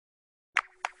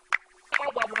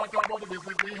talk about the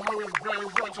basically how it's very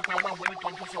versatile and when it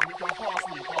comes to some we can pass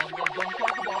me. Don't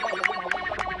talk about how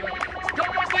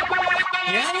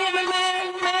Yeah, I'm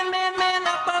a man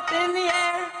up in the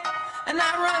air. And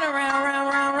I run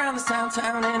around this town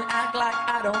and act like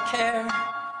I don't care.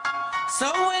 So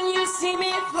when you see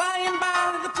me flying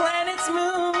by the planet's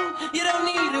moon, you don't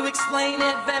need to explain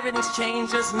it, if everything's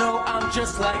changed, just know I'm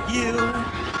just like you.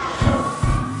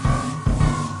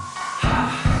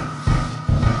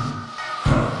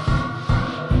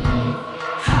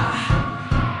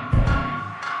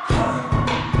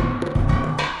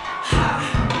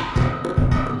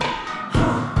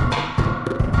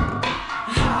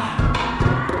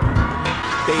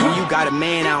 Baby, you got a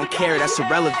man, I don't care, that's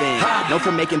irrelevant. Known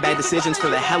for making bad decisions for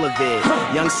the hell of it.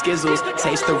 Young Skizzles,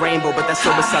 taste the rainbow, but that's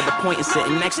so beside the point and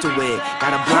sitting next to it.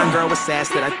 Got a blonde girl with sass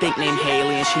that I think named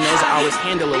Haley, and she knows I always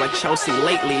handle her like Chelsea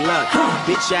lately. Look,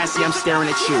 bitch assy, I'm staring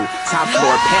at you. Top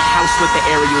floor, penthouse with the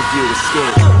aerial view, it's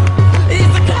scary.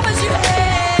 These the colors you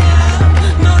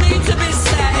have, no need to be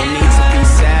sad. No need to be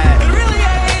sad. It really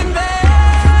ain't that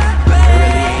bad. It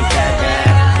really ain't that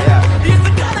bad, yeah. These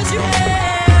the colors you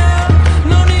have,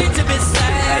 no need to be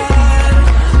sad.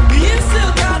 You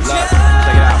still got Look, your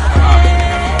check it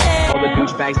out. All the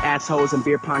douchebags, assholes, and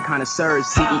beer pong connoisseurs,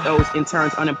 CEOs,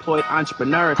 interns, unemployed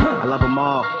entrepreneurs. I love them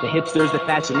all. The hipsters, the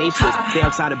fashionistas. Stay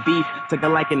outside of beef, took a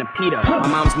liking to Peter. My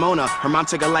mom's Mona, her mom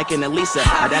took a liking to Lisa.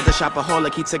 My dad's a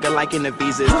shopaholic, he took a liking to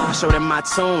visas. I show them my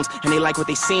tunes, and they like what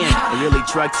they seeing. They really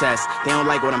drug test, they don't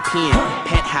like what I'm peeing.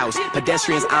 Penthouse,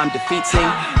 pedestrians I'm defeating.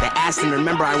 They asked and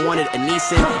remember I wanted a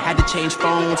Nissan. Had to change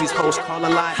phones, these hoes call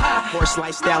a lot. Horse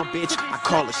lifestyle, bitch, I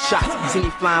call a shot. See me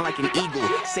flying like an eagle,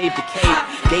 save the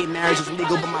cape. Gay marriage is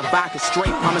legal, but my back is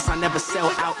straight. Promise I never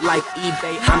sell out like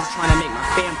eBay. I'm just trying to make my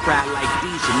fam proud like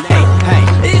DJ. Hey,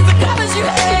 These the colors you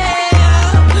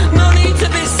have, no need to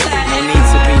be sad. no need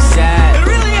to be sad. It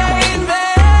really ain't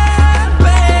that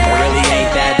bad. It really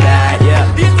ain't that bad, yeah.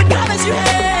 These the colors you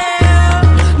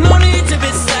have, no need to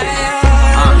be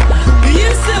sad. You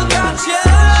still got your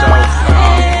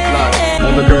Look,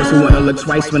 all the girls who wanna look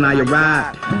twice when I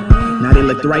arrived. Now they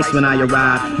look thrice when I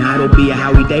arrive. Now it'll be a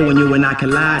Howie day when you and I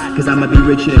collide. Cause I'ma be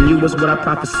richer than you was what I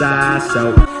prophesied.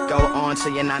 So go on to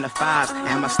your 9 to 5s.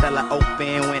 And my Stella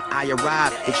open when I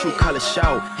arrive. The true colors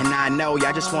show. And I know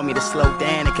y'all just want me to slow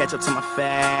down and catch up to my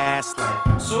fast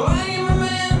life. So I am a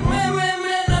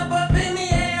man up in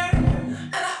the air. And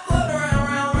I float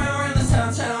around this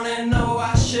town and know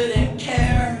I shouldn't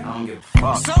care. I don't give a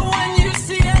fuck. So when you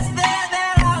see us there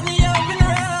out in the open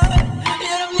road,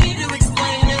 you don't need to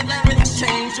explain it, everything's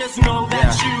changed, just know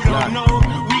that you don't know,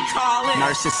 we call it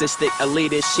narcissistic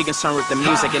elitist, she concerned with the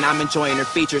music and I'm enjoying her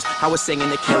features. I was singing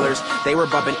the Killers, they were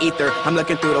bumping ether. I'm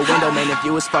looking through the window, man, if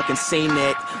you was fucking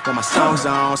scenic. Well, my song's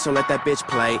on, so let that bitch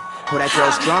play. Oh, that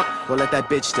girl's drunk, well, let that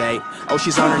bitch stay. Oh,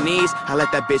 she's on her knees, I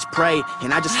let that bitch pray.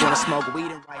 And I just wanna smoke weed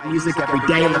and write music every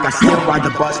day. Like I still ride the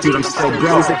bus, dude, I'm still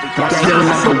broke. But I'm still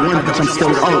number one, bitch, I'm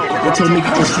still old. They told me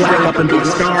get your swag up and be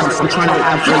the stars. I'm trying to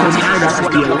have fun, I'm tired, that's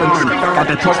just the alarm. Got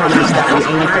that total lifestyle, we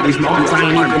only for these moments. I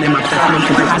ain't even in my best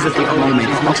mental capacity at the moment.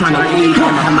 I'm trying to leave,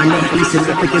 I'm have my neck pieces.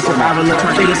 I think it's survival, let's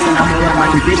try to this and I'm more like my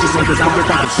conditions. Cause I'm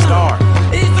without a star.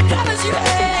 These the colors you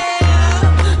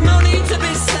have, no need to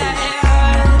be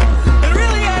sad. It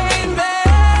really ain't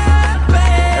that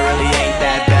bad. It really ain't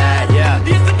that bad, yeah.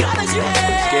 These the colors you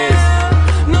have, Skiz.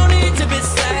 no need to be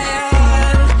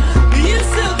sad. You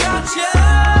still got your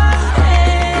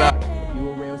If you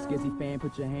a real Skizzy fan,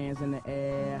 put your hands in the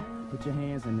air. Put your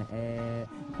hands in the air.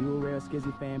 If you a real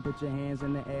Skizzy fan, put your hands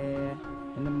in the air.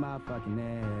 In the motherfucking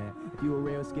air. If you a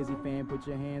real Skizzy fan, put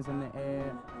your hands in the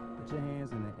air. Put your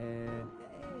hands in the air.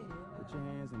 Put your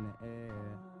hands in the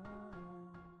air.